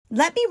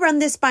Let me run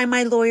this by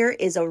my lawyer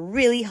is a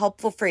really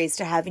helpful phrase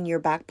to have in your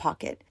back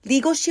pocket.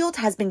 Legal Shield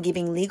has been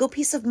giving legal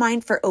peace of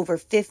mind for over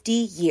 50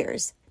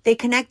 years. They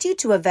connect you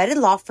to a vetted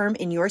law firm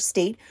in your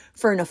state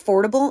for an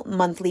affordable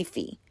monthly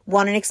fee.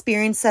 Want an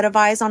experienced set of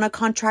eyes on a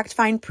contract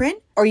fine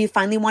print? Or you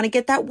finally want to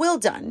get that will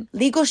done?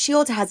 Legal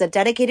Shield has a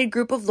dedicated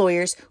group of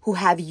lawyers who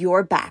have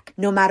your back,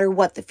 no matter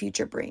what the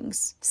future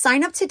brings.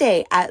 Sign up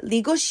today at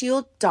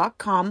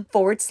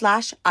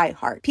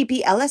LegalShield.com/iHeart.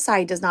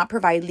 PPLSI does not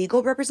provide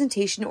legal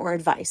representation or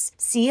advice.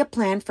 See a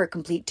plan for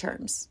complete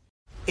terms.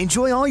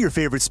 Enjoy all your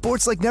favorite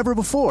sports like never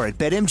before at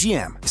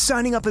BetMGM.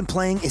 Signing up and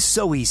playing is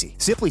so easy.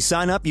 Simply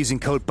sign up using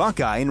code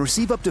Buckeye and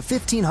receive up to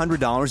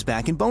 $1,500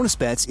 back in bonus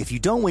bets if you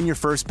don't win your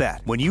first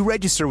bet. When you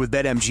register with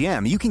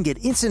BetMGM, you can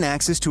get instant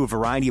access to a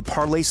variety of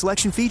parlay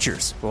selection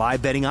features,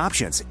 live betting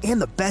options,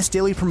 and the best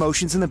daily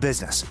promotions in the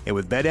business. And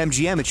with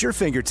BetMGM at your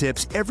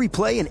fingertips, every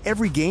play and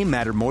every game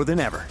matter more than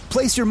ever.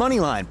 Place your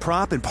moneyline,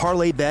 prop, and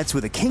parlay bets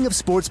with the king of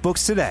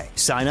sportsbooks today.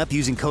 Sign up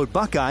using code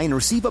Buckeye and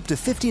receive up to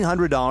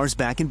 $1,500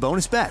 back in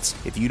bonus bets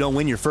if you don't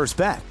win your first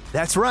bet.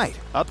 That's right,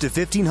 up to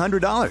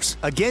 $1,500.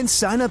 Again,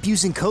 sign up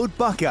using code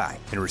Buckeye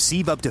and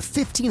receive up to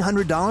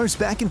 $1,500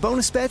 back in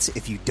bonus bets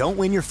if you don't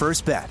win your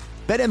first bet.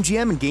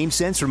 BetMGM and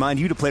GameSense remind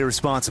you to play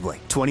responsibly.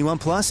 21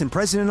 plus and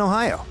present in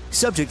Ohio.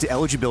 Subject to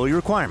eligibility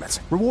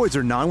requirements. Rewards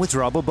are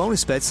non-withdrawable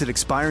bonus bets that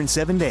expire in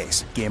 7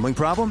 days. Gambling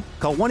problem?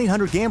 Call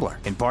 1-800-GAMBLER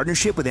in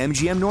partnership with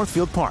MGM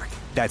Northfield Park.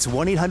 That's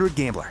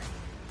 1-800-GAMBLER.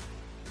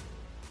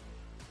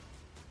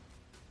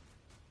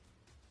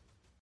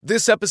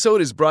 This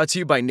episode is brought to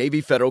you by Navy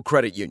Federal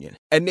Credit Union.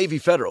 At Navy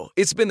Federal,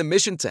 it's been the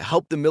mission to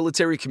help the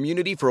military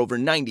community for over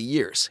 90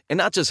 years. And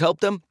not just help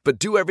them, but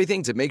do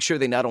everything to make sure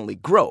they not only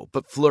grow,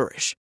 but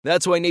flourish.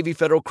 That's why Navy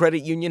Federal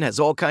Credit Union has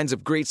all kinds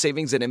of great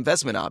savings and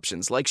investment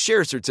options like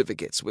share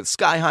certificates with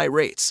sky-high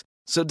rates.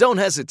 So don't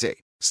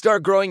hesitate.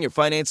 Start growing your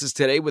finances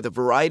today with a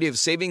variety of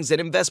savings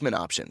and investment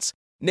options.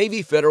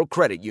 Navy Federal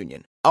Credit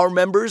Union. Our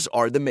members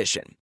are the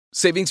mission.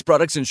 Savings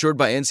products insured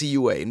by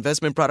NCUA.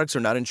 Investment products are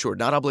not insured,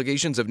 not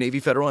obligations of Navy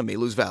Federal and may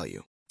lose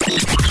value.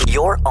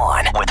 You're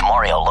on with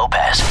Mario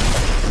Lopez.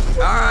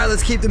 All right,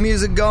 let's keep the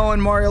music going.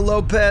 Mario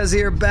Lopez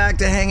here, back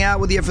to hang out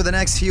with you for the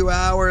next few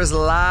hours.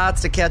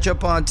 Lots to catch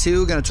up on,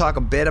 too. Going to talk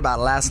a bit about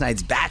last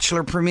night's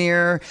Bachelor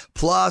premiere.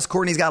 Plus,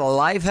 Courtney's got a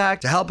life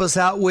hack to help us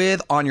out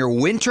with on your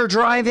winter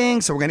driving.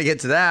 So we're going to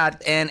get to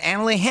that. And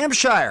Emily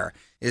Hampshire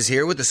is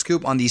here with the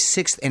scoop on the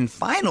 6th and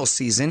final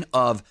season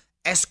of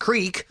S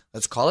Creek,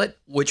 let's call it,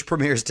 which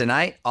premieres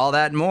tonight. All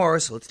that and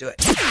more, so let's do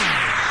it.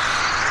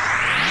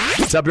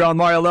 What's up, y'all?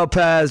 Mario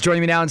Lopez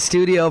joining me now in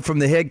studio from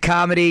the hit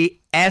comedy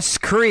S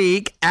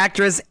Creek,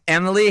 actress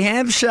Emily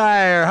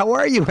Hampshire. How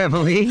are you,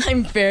 Emily?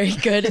 I'm very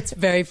good. It's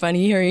very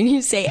funny hearing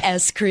you say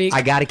S Creek.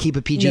 I got to keep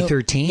it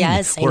PG-13. No.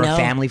 Yes, I know. We're a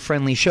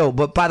family-friendly show.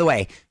 But by the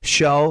way,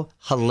 show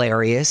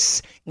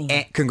hilarious.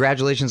 And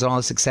congratulations on all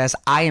the success.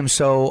 I am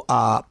so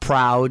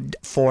proud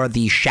for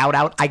the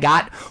shout-out I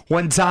got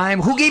one time.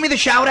 Who gave me the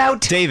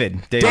shout-out?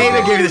 David gave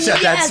me the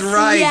shout-out. Yes, That's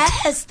right.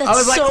 Yes,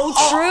 that's so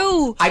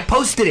true. I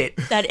posted it.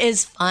 That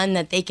is fun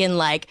that they can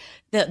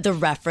the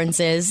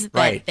references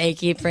that they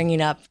keep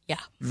bringing up. Yeah.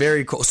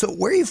 Very cool. So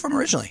where are you from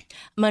originally?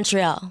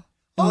 Montreal.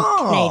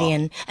 I'm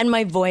Canadian. And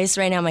my voice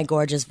right now, my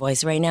gorgeous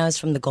voice right now is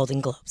from the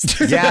Golden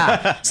Globes.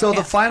 Yeah. So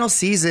the final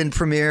season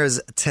premieres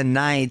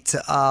tonight.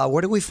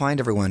 Where do we find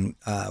everyone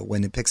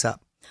when it picks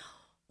up?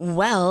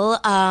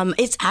 Well,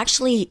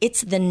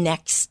 it's the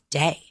next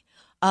day,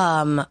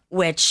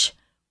 which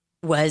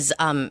was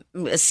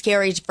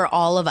scary for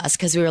all of us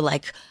because we were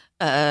like,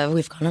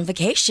 we've gone on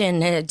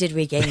vacation. Did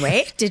we gain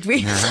weight? Did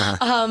we?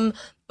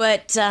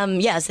 But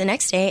it's the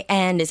next day,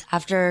 and it's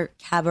after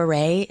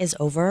Cabaret is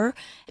over.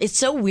 It's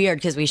so weird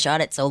because we shot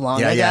it so long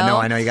ago. Yeah, no,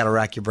 I know you got to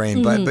rack your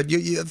brain, but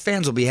you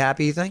fans will be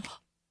happy, you think?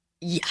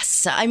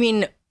 Yes, I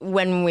mean,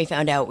 when we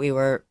found out we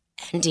were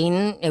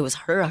ending, it was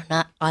harder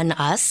on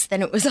us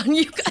than it was on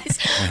you guys.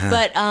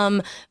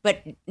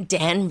 But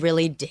Dan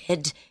really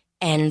did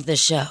end the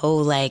show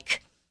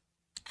like.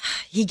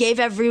 He gave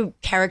every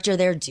character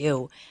their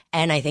due,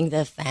 and I think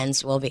the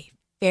fans will be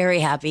very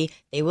happy.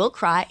 They will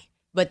cry,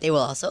 but they will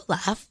also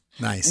laugh.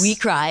 Nice. We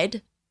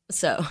cried,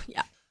 so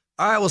yeah.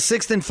 All right, well,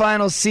 6th and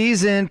final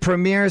season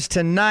premieres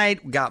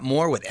tonight. We got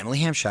more with Emily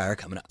Hampshire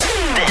coming up.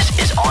 This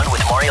is On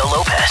with Mario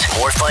Lopez.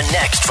 More fun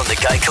next from the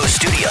Geico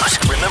Studios.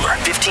 Remember,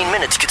 15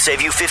 minutes could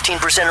save you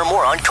 15% or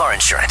more on car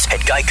insurance at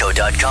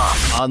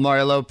geico.com. On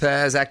Mario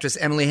Lopez, actress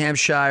Emily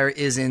Hampshire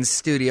is in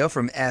studio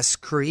from S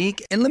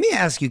Creek. And let me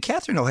ask you,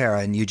 Catherine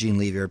O'Hara and Eugene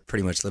Levy are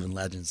pretty much living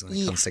legends when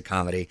it comes to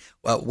comedy.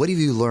 Well, what have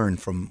you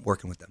learned from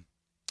working with them?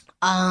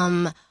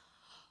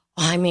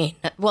 I mean,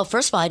 well,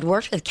 first of all, I'd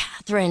worked with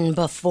Catherine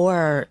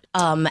before,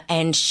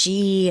 and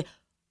she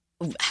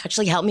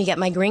actually helped me get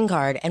my green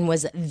card and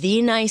was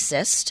the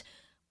nicest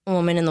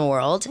woman in the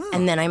world.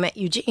 And then I met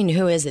Eugene,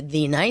 who is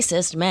the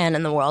nicest man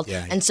in the world.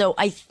 Yeah. And so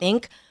I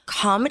think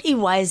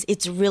comedy-wise,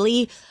 it's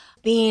really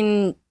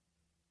being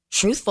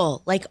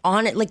truthful, like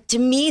on it. Like to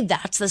me,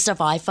 that's the stuff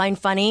I find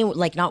funny,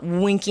 like not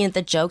winking at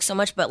the joke so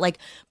much, but like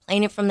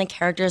playing it from the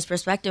character's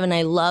perspective. And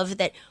I love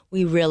that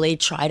we really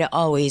try to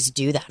always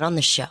do that on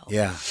the show.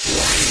 Yeah.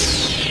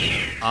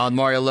 I'm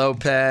Mario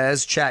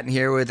Lopez, chatting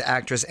here with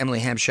actress Emily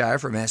Hampshire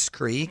from S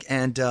Creek.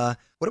 And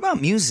what about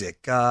music?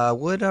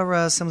 What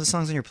are some of the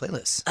songs on your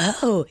playlist?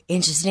 Oh,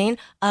 interesting.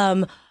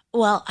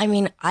 Well, I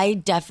mean, I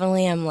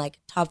definitely am like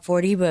top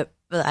 40, but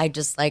I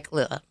just like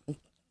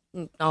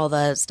all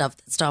the stuff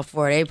that's top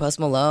 40, Post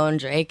Malone,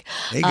 Drake.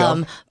 There you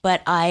go.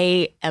 But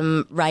I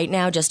am right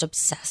now just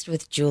obsessed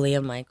with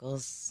Julia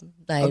Michaels.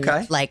 I'm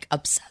like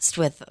obsessed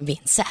with being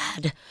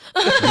sad.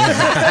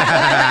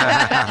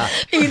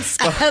 Being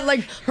sad,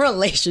 like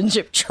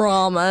relationship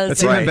traumas.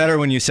 It's even better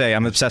when you say,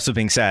 I'm obsessed with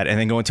being sad, and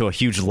then go into a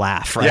huge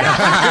laugh, right?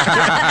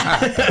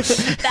 That's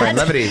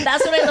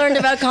what I learned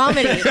about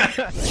comedy.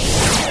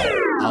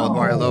 I'm with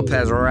Mario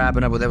Lopez. We're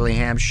wrapping up with Emily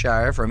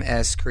Hampshire from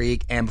S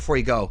Creek. And before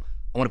you go,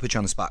 I want to put you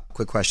on the spot.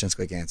 Quick questions,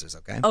 quick answers,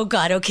 okay? Oh,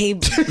 God, okay.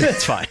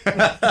 That's fine.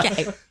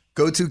 Okay.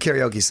 Go-to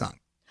karaoke song.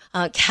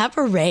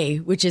 Cabaret,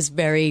 which is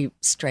very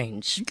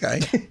strange.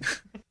 Okay.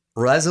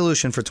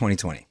 Resolution for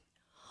 2020.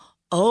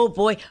 Oh,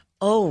 boy.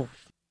 Oh,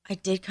 I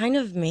did kind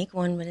of make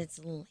one, but it's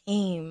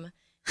lame.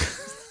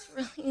 It's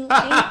really lame.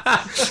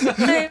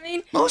 I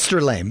mean, most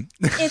are lame.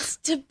 It's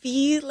to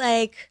be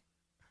like,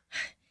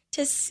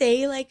 to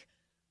say like,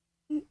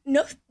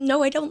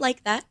 no, I don't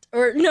like that.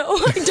 Or no,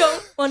 I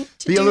don't want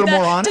to be do a little that.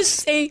 more honest.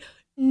 To say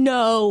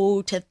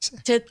no to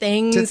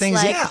things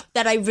like yeah.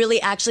 that I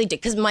really actually did.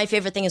 Because my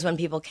favorite thing is when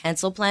people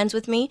cancel plans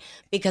with me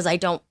because I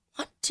don't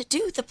want to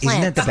do the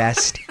plan. Isn't that the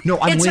best? No,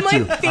 I'm It's with my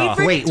you.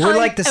 favorite Wait, we're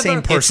like the time same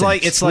ever. person.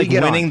 It's like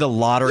winning the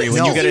lottery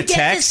when you get a this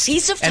text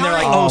piece of and they're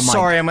like, time. oh, my-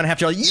 sorry, I'm going to have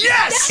to yell,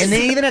 yes! And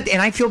then even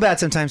and I feel bad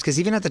sometimes because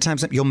even at the time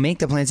you'll make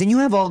the plans and you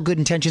have all good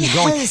intentions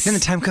going. Yes. Then the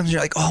time comes and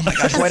you're like, oh my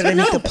gosh, why did I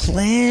make the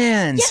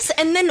plans? Yes,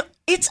 and then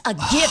it's a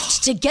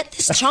gift to get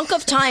this chunk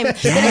of time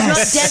that is not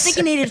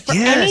designated for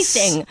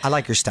anything. I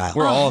like your style.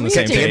 We're all on the me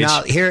same too. page.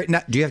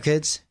 Now, do you have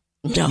kids?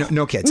 No.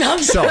 No kids. No,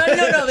 So, no.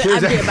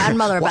 I'm being a bad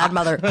mother, bad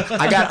mother.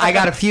 I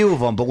got a few of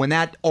them, but when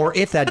that or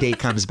if that date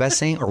comes, best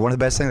thing or one of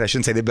the best things, I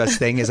shouldn't say the best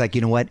thing is like,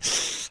 you know what,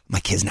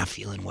 my kid's not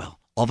feeling well.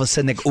 All of a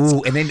sudden, like,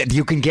 ooh, and then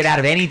you can get out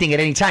of anything at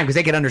any time because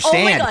they can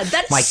understand. Oh my God,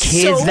 that's my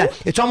kid's so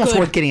not. It's almost good.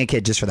 worth getting a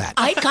kid just for that.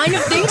 I kind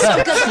of think so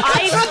because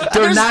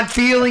They're there's- not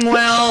feeling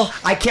well.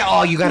 I can't.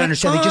 Oh, you got to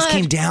understand. They just God.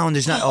 came down.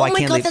 There's not. Oh, Oh I my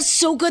can't. God, leave. that's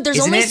so good. There's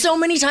Isn't only it? so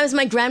many times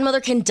my grandmother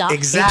can die.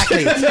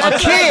 Exactly. That's A what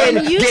I've kid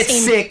been gets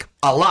using. sick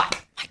a lot.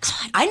 My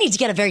God, I need to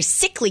get a very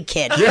sickly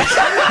kid. Oh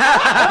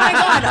my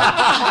God,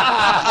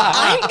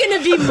 I'm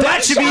gonna be.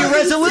 That should be your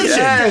resolution.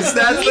 Yes,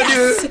 that's the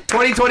new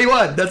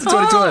 2021. That's the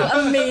 2021.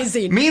 Oh,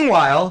 amazing.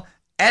 Meanwhile,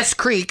 S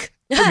Creek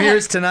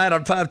premieres tonight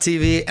on Pop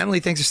TV. Emily,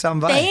 thanks for stopping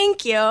by.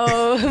 Thank you.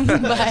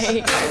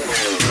 Bye.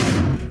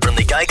 From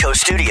the Geico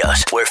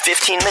Studios, where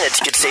 15 minutes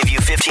could save you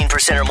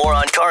 15% or more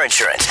on car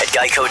insurance at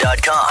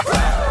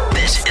geico.com.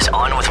 This is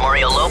On with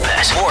Mario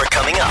Lopez. More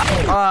coming up.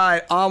 All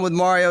right, on with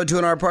Mario,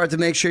 doing our part to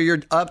make sure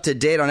you're up to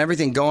date on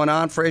everything going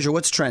on. Fraser,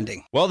 what's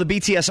trending? Well, the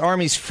BTS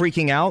Army's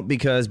freaking out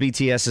because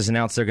BTS has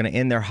announced they're going to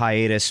end their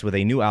hiatus with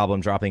a new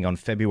album dropping on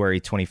February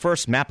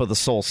 21st. Map of the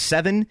Soul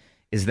 7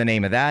 is the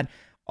name of that.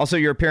 Also,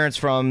 your appearance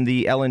from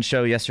the Ellen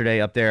Show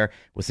yesterday up there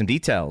with some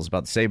details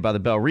about the Saved by the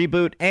Bell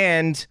reboot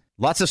and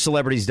lots of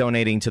celebrities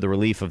donating to the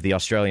relief of the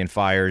Australian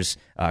fires.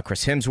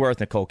 Chris Hemsworth,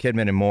 Nicole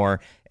Kidman, and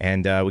more.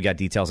 And we got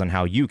details on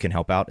how you can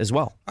help out as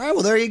well. All right,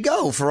 well, there you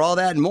go. For all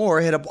that and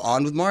more, hit up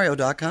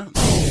onwithmario.com.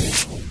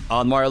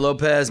 On Mario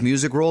Lopez,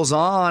 music rolls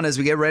on as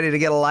we get ready to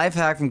get a life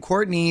hack from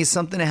Courtney,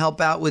 something to help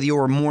out with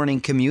your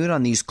morning commute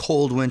on these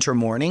cold winter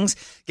mornings.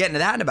 Getting to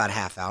that in about a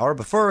half hour.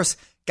 But first,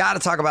 got to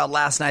talk about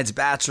last night's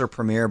Bachelor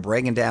premiere,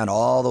 breaking down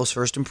all those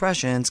first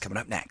impressions coming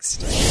up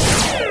next.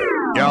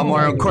 Yo,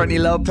 Mario and Courtney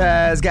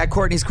Lopez. Got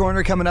Courtney's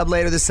Corner coming up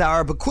later this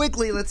hour. But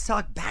quickly, let's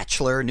talk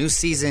Bachelor. New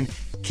season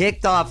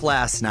kicked off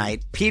last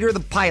night. Peter the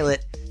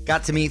pilot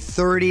got to meet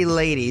 30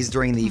 ladies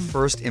during the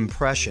first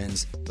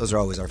impressions. Those are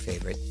always our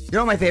favorite. You know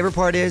what my favorite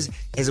part is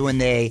when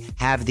they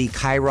have the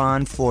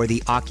Chiron for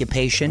the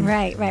occupation.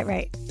 Right.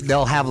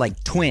 They'll have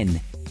like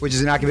twin, which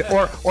is an occupation,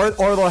 or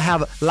they'll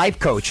have life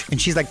coach,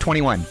 and she's like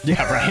 21.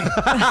 Yeah,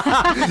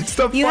 right. It's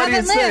the You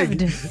haven't funniest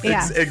thing. lived.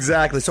 Yeah.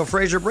 Exactly. So,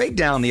 Fraser, break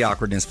down the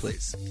awkwardness,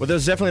 please. Well,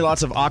 there's definitely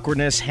lots of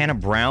awkwardness. Hannah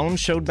Brown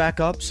showed back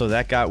up, so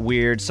that got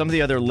weird. Some of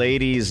the other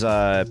ladies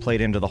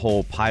played into the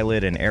whole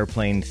pilot and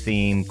airplane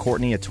theme.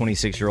 Courtney, a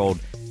 26-year-old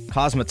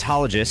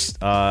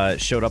cosmetologist,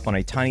 showed up on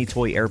a tiny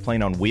toy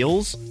airplane on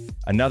wheels.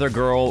 Another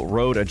girl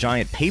rode a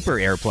giant paper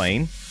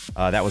airplane.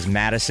 That was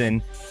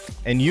Madison.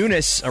 And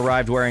Eunice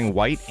arrived wearing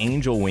white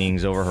angel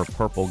wings over her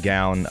purple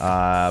gown,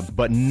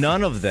 but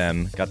none of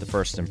them got the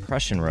first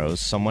impression rose.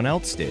 Someone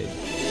else did.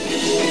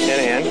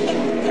 Hannah,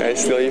 can I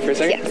steal you for a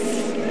second? Yes.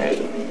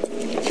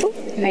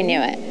 I knew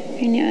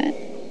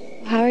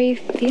it. How are you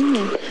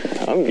feeling?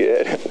 I'm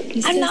good.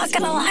 I'm not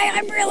gonna lie,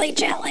 I'm really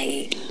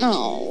jelly.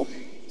 Oh.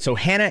 So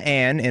Hannah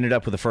Ann ended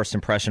up with the first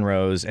impression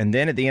rose, and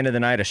then at the end of the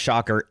night, a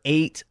shocker,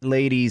 8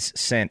 ladies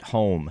sent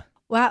home.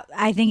 Well,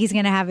 I think he's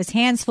going to have his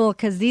hands full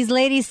because these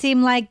ladies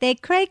seem like they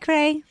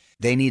cray-cray.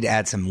 They need to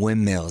add some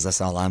windmills.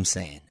 That's all I'm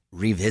saying.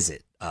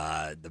 Revisit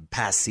the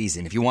past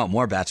season. If you want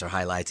more Bachelor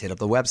highlights, hit up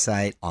the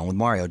website,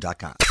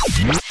 onwithmario.com.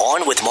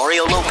 On with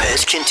Mario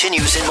Lopez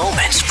continues in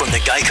moments from the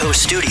Geico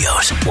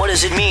Studios. What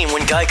does it mean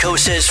when Geico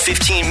says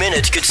 15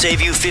 minutes could save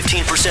you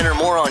 15% or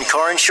more on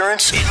car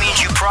insurance? It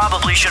means you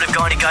probably should have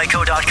gone to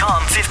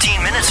geico.com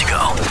 15 minutes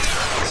ago.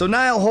 So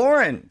Niall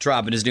Horan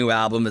dropping his new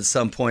album at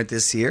some point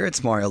this year.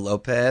 It's Mario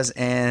Lopez,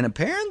 and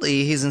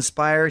apparently he's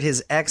inspired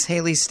his ex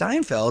Haley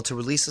Steinfeld to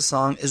release a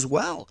song as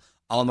well.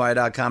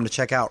 Allmario.com to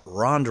check out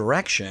Wrong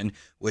Direction,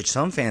 which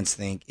some fans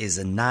think is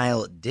a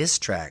Niall diss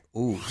track.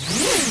 Ooh.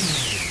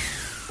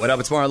 What up,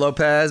 it's Mario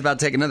Lopez, about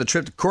to take another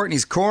trip to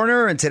Courtney's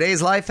Corner, and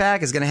today's life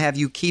hack is going to have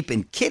you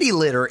keeping kitty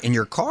litter in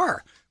your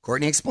car.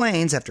 Courtney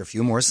explains after a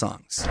few more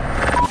songs.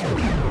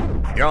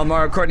 You're on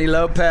Mario Courtney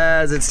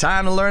Lopez. It's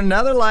time to learn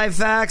another life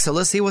hack, so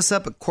let's see what's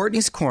up at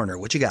Courtney's Corner.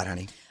 What you got,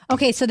 honey?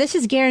 Okay, so this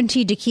is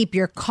guaranteed to keep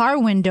your car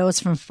windows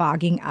from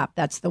fogging up.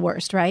 That's the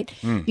worst, right?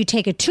 You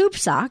take a tube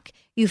sock,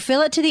 you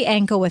fill it to the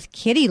ankle with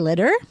kitty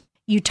litter,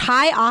 you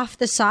tie off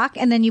the sock,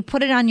 and then you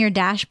put it on your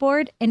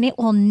dashboard, and it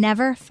will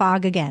never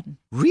fog again.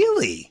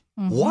 Really?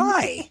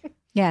 Why?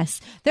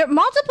 Yes. There are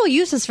multiple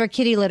uses for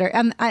kitty litter.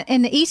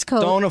 In the East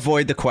Coast. Don't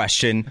avoid the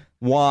question.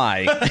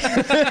 Why?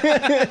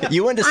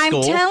 You went to school.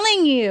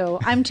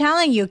 I'm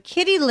telling you,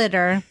 kitty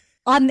litter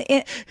on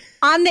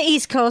the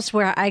East Coast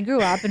where I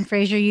grew up, and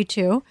Fraser, you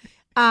too.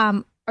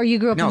 Or you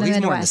grew up in the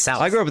Midwest? More in the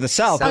South. I grew up in the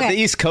South, but the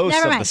East Coast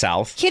of the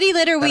South. Kitty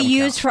litter we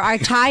use for our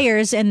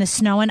tires in the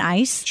snow and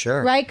ice.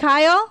 Sure. Right,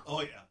 Kyle?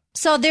 Oh, yeah.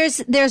 So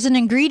there's an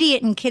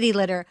ingredient in kitty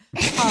litter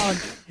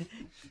called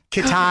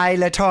Kitty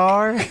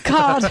litter.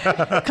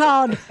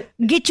 called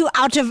get you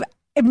out of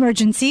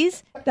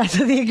emergencies. That's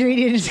what the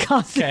ingredient is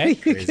called. Okay.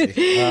 Crazy.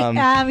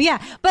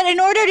 Yeah. But in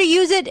order to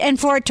use it and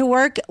for it to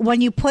work,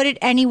 when you put it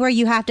anywhere,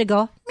 you have to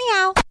go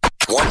meow.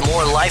 Want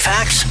more life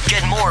hacks?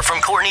 Get more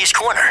from Courtney's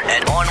Corner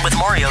at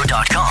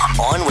onwithmario.com.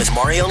 On with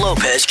Mario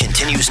Lopez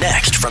continues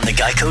next from the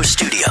Geico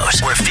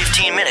Studios, where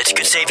 15 minutes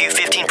could save you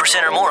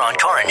 15% or more on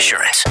car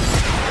insurance.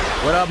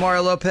 What up,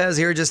 Mario Lopez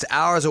here, just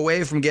hours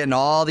away from getting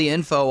all the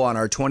info on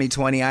our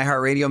 2020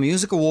 iHeartRadio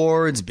Music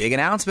Awards. Big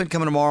announcement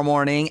coming tomorrow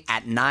morning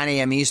at 9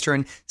 a.m.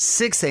 Eastern,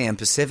 6 a.m.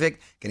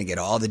 Pacific. Going to get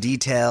all the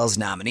details,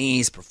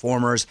 nominees,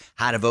 performers,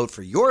 how to vote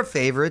for your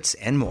favorites,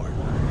 and more.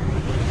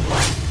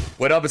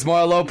 What up, it's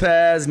Mario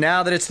Lopez.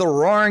 Now that it's the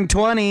Roaring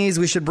 20s,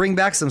 we should bring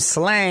back some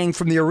slang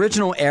from the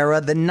original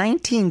era, the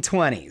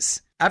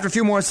 1920s. After a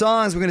few more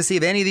songs, we're going to see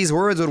if any of these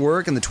words would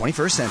work in the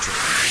 21st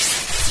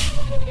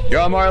century. You're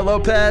on Mario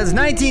Lopez.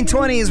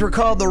 1920s were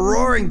called the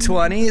Roaring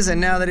 20s,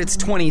 and now that it's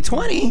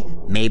 2020,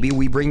 maybe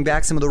we bring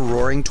back some of the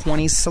Roaring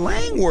 20s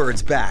slang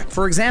words back.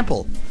 For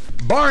example,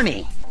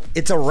 Barney.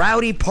 It's a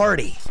rowdy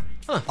party.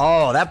 Huh.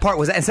 Oh, that part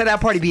was, instead of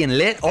that party being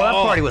lit, that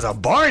party was a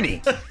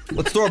Barney.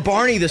 Let's throw a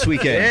Barney this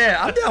weekend. Yeah,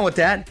 I'm down with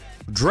that.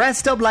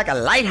 Dressed up like a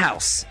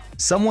lighthouse.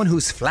 Someone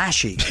who's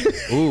flashy.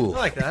 Ooh. I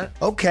like that.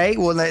 Okay,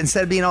 well,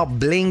 instead of being all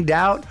blinged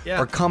out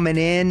or coming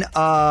in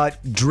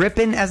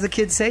dripping, as the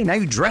kids say, now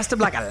you dressed up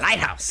like a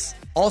lighthouse.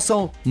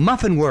 Also,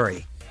 muffin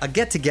worry. A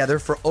get-together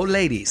for old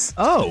ladies.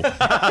 Oh.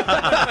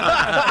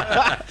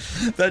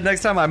 The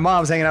next time my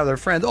mom's hanging out with her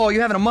friends, oh,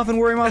 you having a muffin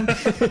worry, Mom?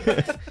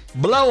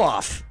 Blow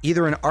off.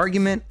 Either an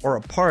argument or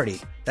a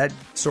party. That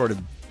sort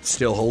of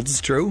still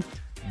holds true.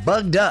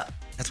 Bugged up.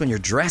 That's when you're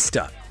dressed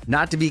up.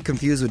 Not to be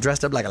confused with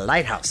dressed up like a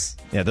lighthouse.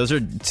 Yeah, those are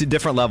two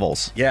different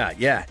levels.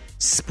 Yeah.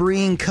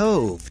 Spreeing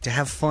Cove, to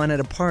have fun at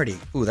a party.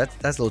 Ooh, that's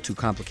a little too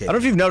complicated. I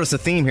don't know if you've noticed the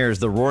theme here is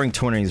the Roaring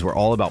 20s were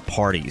all about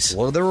parties.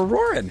 Well, they were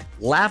roaring.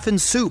 Laughing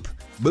soup.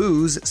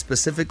 Booze,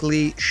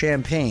 specifically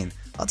champagne.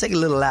 I'll take a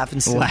little laughing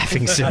soup.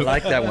 Laughing soup. I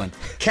like that one.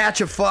 Catch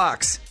a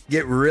fox.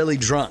 Get really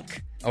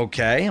drunk.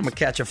 Okay, I'm going to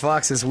catch a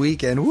fox this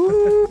weekend.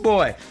 Woo,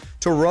 boy.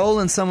 To roll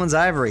in someone's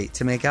ivory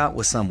to make out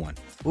with someone.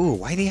 Ooh,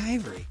 why the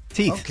ivory?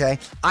 Teeth. Okay.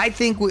 I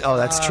think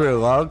that's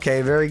true.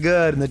 Okay, very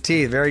good. And the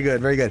teeth. Very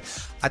good.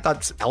 I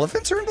thought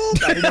elephants are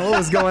involved. I didn't know what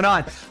was going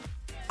on.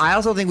 I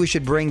also think we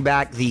should bring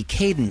back the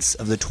cadence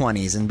of the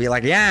 20s and be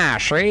like, yeah,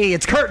 see,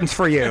 it's curtains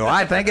for you.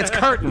 I think it's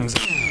curtains.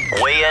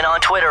 Weigh in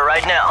on Twitter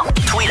right now.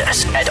 Tweet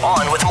us at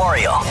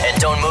OnWithMario. And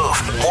don't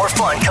move. More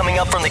fun coming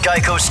up from the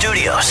Geico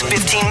Studios.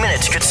 15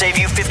 minutes could save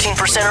you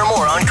 15% or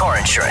more on car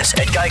insurance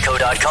at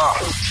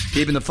Geico.com.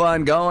 Keeping the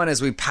fun going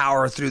as we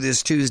power through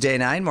this Tuesday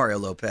night. Mario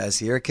Lopez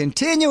here,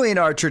 continuing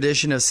our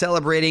tradition of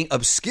celebrating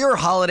obscure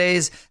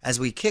holidays as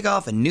we kick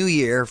off a new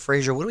year.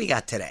 Fraser, what do we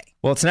got today?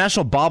 Well, it's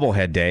National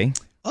Bobblehead Day.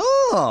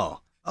 Oh,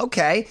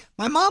 okay.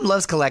 My mom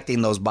loves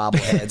collecting those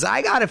bobbleheads.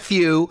 I got a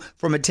few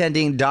from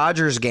attending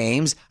Dodgers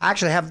games. I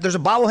actually there's a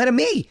bobblehead of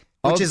me,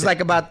 which is like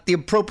about the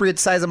appropriate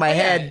size of my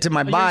head to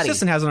my body. Your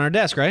assistant has it on her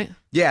desk, right?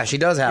 Yeah, she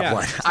does have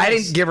one. I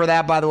didn't give her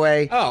that, by the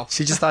way. Oh.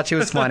 She just thought she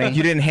was funny.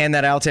 You didn't hand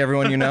that out to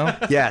everyone you know?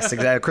 Yes,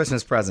 exactly.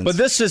 Christmas presents. But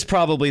this is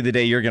probably the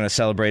day you're going to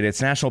celebrate.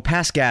 It's National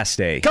Pass Gas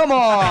Day. Come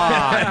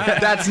on!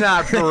 That's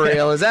not for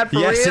real. Is that for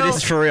real? Yes, it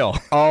is for real.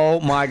 Oh,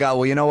 my God.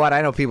 Well, you know what?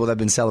 I know people that have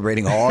been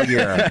celebrating all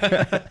year.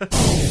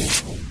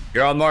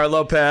 You're on Mario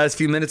Lopez, a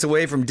few minutes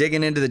away from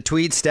digging into the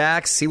tweet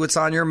stacks. See what's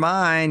on your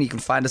mind. You can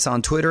find us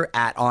on Twitter,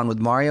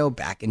 @OnWithMario.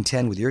 Back in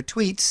 10 with your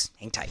tweets.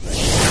 Hang tight.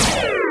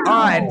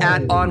 All right,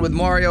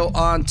 @OnWithMario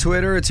on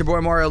Twitter. It's your boy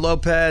Mario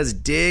Lopez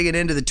digging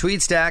into the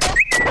tweet stack.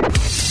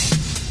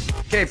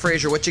 Okay,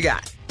 Frazier, what you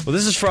got? Well,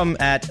 this is from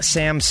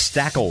 @Sam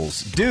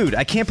Stackles. Dude,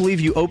 I can't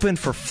believe you opened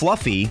for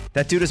Fluffy.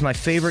 That dude is my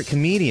favorite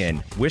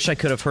comedian. Wish I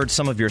could have heard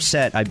some of your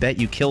set. I bet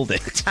you killed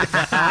it.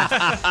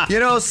 You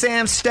know,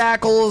 Sam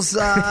Stackles,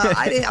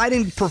 I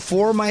didn't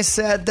perform my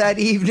set that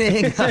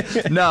evening.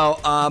 No.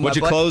 What'd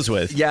you close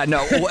with? Yeah,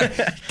 no.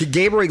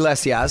 Gabriel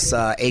Iglesias,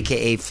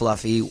 a.k.a.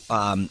 Fluffy,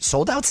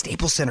 sold out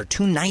Staples Center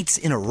 2 nights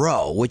in a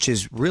row, which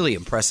is really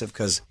impressive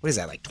because, what is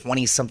that, like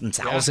 20-something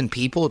thousand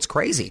people? It's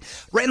crazy.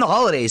 Right in the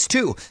holidays,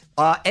 too.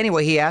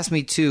 Anyway, he asked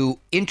me to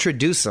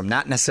introduce him,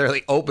 not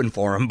necessarily open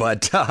for him,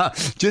 but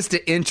just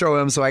to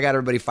intro him. So I got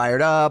everybody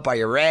fired up. Are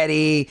you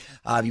ready?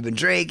 Have you been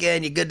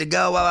drinking? You good to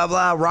go? Blah,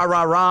 blah, blah, rah,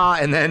 rah, rah.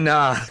 And then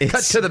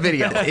cut to the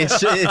video.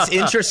 It's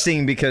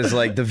interesting because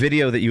like the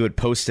video that you had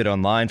posted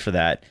online for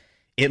that,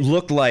 it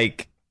looked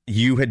like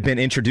you had been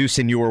introduced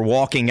and you were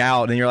walking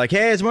out and you're like,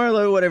 hey, it's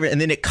Marlo, whatever.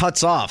 And then it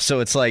cuts off.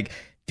 So it's like,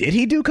 did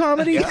he do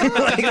comedy?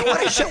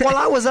 While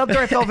I was up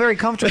there, I felt very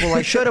comfortable.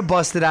 I should have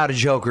busted out a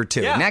joke or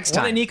two. Next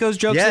time. One of Nico's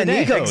jokes Yeah,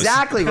 today. Nico.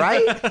 Exactly,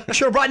 right?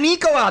 Should have brought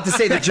Nico out to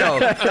say the joke.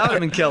 That would have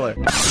been killer.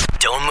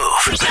 Don't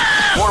move.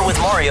 More with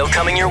Mario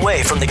coming your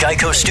way from the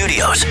Geico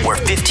Studios, where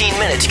 15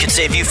 minutes could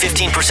save you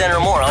 15% or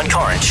more on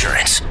car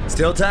insurance.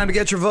 Still time to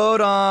get your vote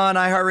on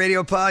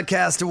iHeartRadio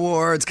Podcast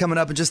Awards coming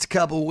up in just a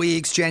couple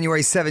weeks.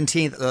 January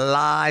 17th,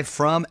 live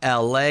from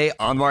LA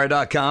on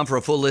Mario.com for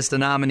a full list of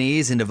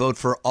nominees and to vote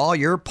for all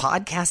your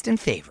podcasting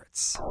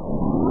favorites.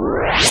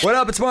 What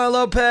up? It's Mario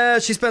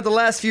Lopez. She spent the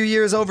last few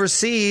years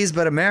overseas,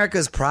 but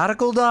America's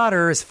prodigal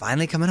daughter is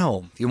finally coming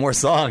home. A few more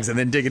songs and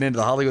then digging into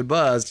the Hollywood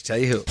buzz to tell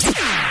you who.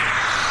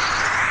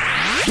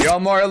 Yo,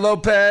 Mario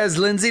Lopez,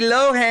 Lindsay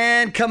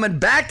Lohan coming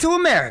back to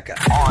America.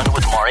 On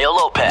with Mario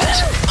Lopez,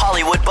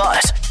 Hollywood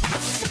Buzz.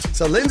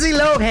 So Lindsay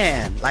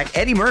Lohan, like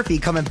Eddie Murphy,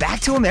 coming back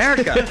to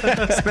America.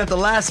 Spent the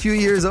last few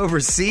years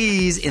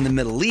overseas in the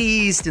Middle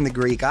East, in the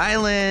Greek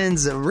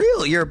islands, a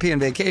real European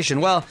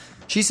vacation. Well,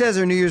 she says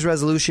her New Year's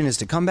resolution is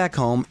to come back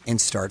home and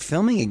start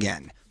filming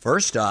again.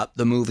 First up,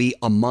 the movie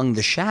Among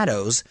the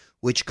Shadows,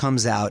 which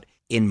comes out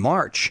in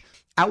March.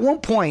 At one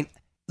point,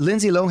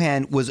 Lindsay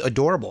Lohan was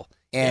adorable.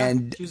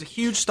 And she was a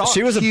huge star.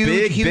 She was a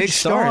big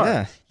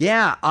star.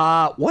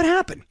 Yeah. What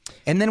happened?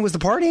 And then it was the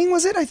partying,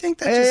 was it? I think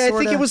that just I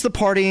think it was the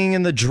partying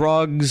and the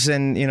drugs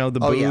and, you know, the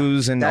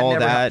booze and all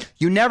that.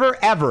 You never,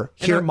 ever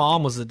hear... her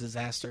mom was a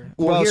disaster.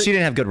 Well, she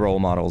didn't have good role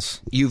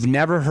models. You've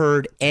never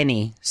heard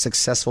any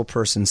successful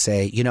person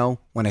say, you know,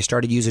 when I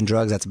started using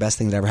drugs, that's the best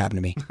thing that ever happened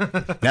to me.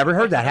 Never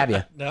heard that, have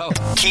you? No.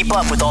 Keep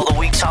up with all the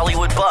week's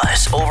Hollywood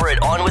buzz over at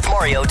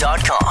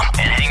OnWithMario.com.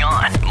 And hang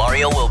on,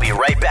 Mario will be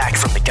right back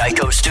from the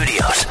Geico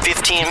Studios.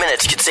 15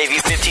 minutes could save you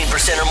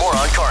 15% or more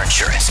on car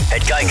insurance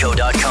at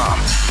Geico.com.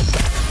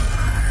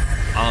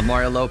 I'm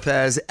Mario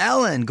Lopez.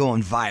 Ellen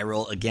going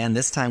viral again,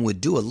 this time with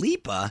Dua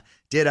Lipa.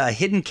 Did a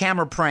hidden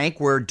camera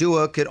prank where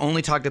Dua could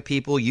only talk to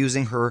people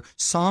using her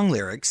song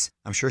lyrics.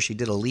 I'm sure she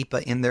did a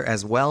Lipa in there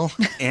as well.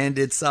 And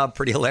it's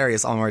pretty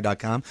hilarious on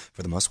Mario.com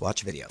for the most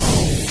watched video.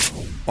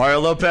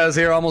 Mario Lopez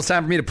here. Almost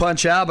time for me to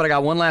punch out, but I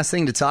got one last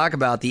thing to talk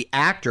about. The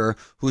actor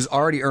who's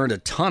already earned a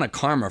ton of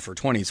karma for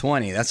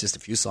 2020. That's just a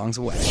few songs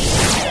away.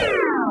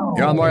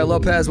 You're on Mario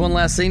Lopez. One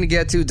last thing to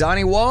get to.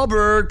 Donnie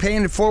Wahlberg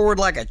paying it forward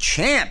like a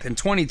champ in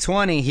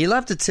 2020. He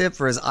left a tip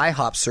for his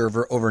IHOP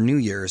server over New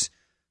Year's.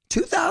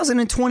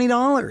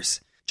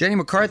 $2,020. Jenny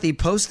McCarthy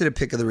posted a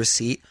pic of the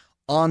receipt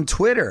on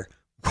Twitter.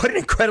 What an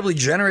incredibly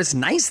generous,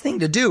 nice thing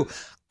to do.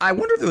 I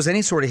wonder if there was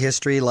any sort of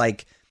history,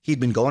 like he'd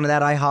been going to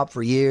that IHOP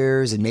for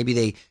years and maybe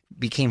they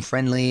became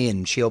friendly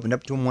and she opened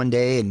up to him one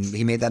day and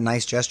he made that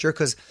nice gesture.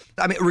 Because,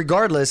 I mean,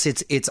 regardless,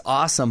 it's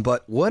awesome,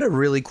 but what a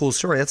really cool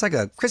story. That's like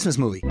a Christmas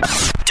movie.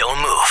 Don't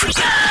move.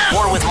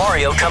 More with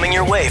Mario coming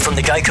your way from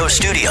the Geico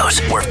Studios,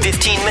 where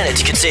 15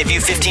 minutes could save you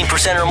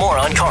 15% or more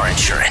on car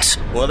insurance.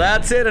 Well,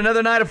 that's it.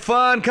 Another night of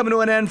fun coming to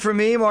an end for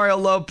me. Mario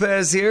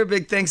Lopez here.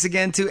 Big thanks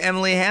again to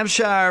Emily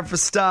Hampshire for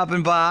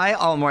stopping by.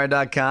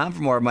 AllMario.com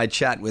for more of my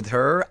chat with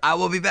her. I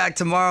will be back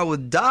tomorrow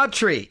with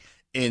Daughtry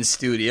in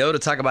studio to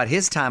talk about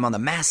his time on The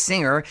Masked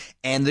Singer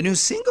and the new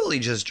single he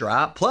just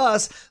dropped,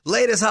 plus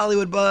latest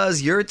Hollywood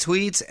buzz, your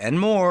tweets, and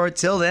more.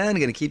 Till then,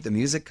 going to keep the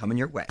music coming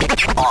your way.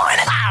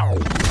 On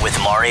with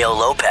Mario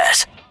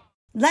Lopez.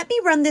 Let me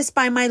run this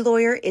by my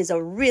lawyer is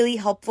a really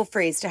helpful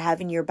phrase to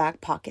have in your back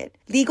pocket.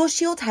 Legal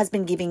Shield has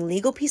been giving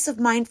legal peace of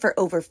mind for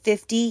over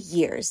 50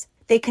 years.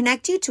 They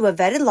connect you to a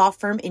vetted law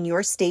firm in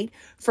your state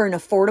for an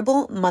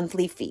affordable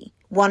monthly fee.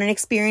 Want an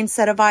experienced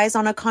set of eyes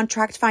on a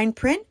contract fine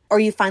print? Or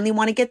you finally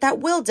want to get that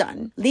will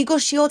done? Legal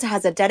Shield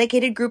has a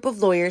dedicated group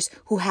of lawyers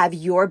who have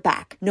your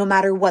back, no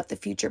matter what the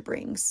future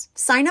brings.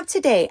 Sign up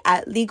today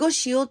at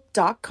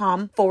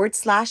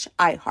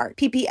LegalShield.com/iHeart.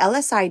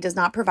 PPLSI does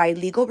not provide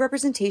legal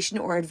representation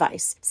or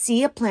advice.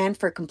 See a plan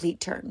for complete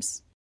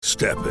terms.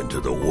 Step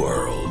into the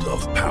world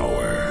of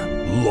power,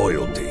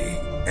 loyalty,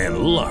 and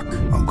luck.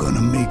 I'm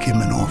gonna make him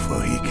an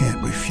offer he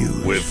can't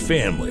refuse. With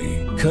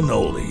family,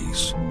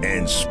 cannolis,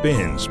 and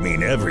spins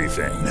mean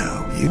everything.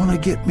 Now, you wanna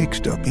get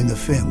mixed up in the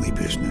family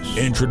business.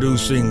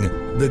 Introducing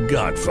The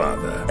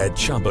Godfather at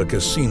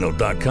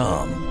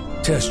ChumbaCasino.com.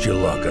 Test your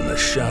luck in the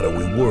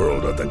shadowy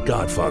world of The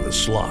Godfather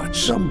slot.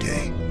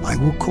 Someday, I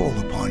will call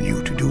upon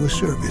you to do a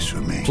service for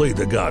me. Play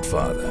The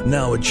Godfather,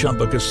 now at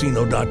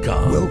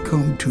ChumbaCasino.com.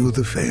 Welcome to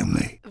the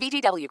family.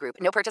 VGW Group.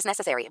 No purchase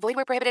necessary. Void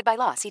where prohibited by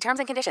law. See terms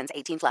and conditions.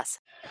 18+.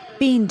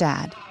 Bean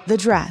Dad, The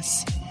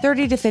Dress,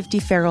 30 to 50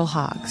 Feral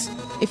Hogs.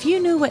 If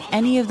you knew what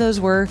any of those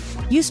were,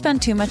 you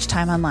spend too much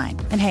time online.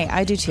 And hey,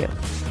 I do too.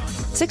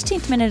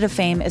 16th Minute of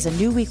Fame is a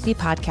new weekly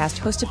podcast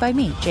hosted by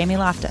me, Jamie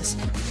Loftus.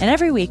 And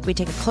every week we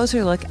take a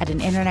closer look at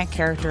an internet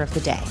character of the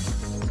day.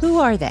 Who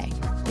are they?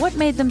 What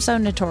made them so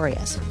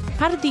notorious?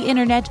 How did the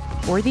internet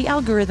or the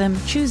algorithm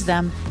choose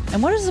them?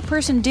 And what does a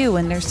person do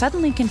when they're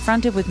suddenly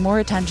confronted with more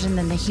attention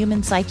than the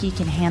human psyche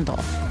can handle?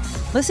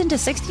 Listen to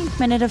 16th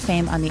Minute of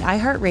Fame on the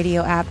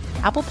iHeartRadio app,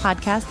 Apple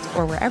Podcasts,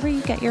 or wherever you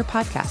get your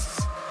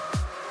podcasts.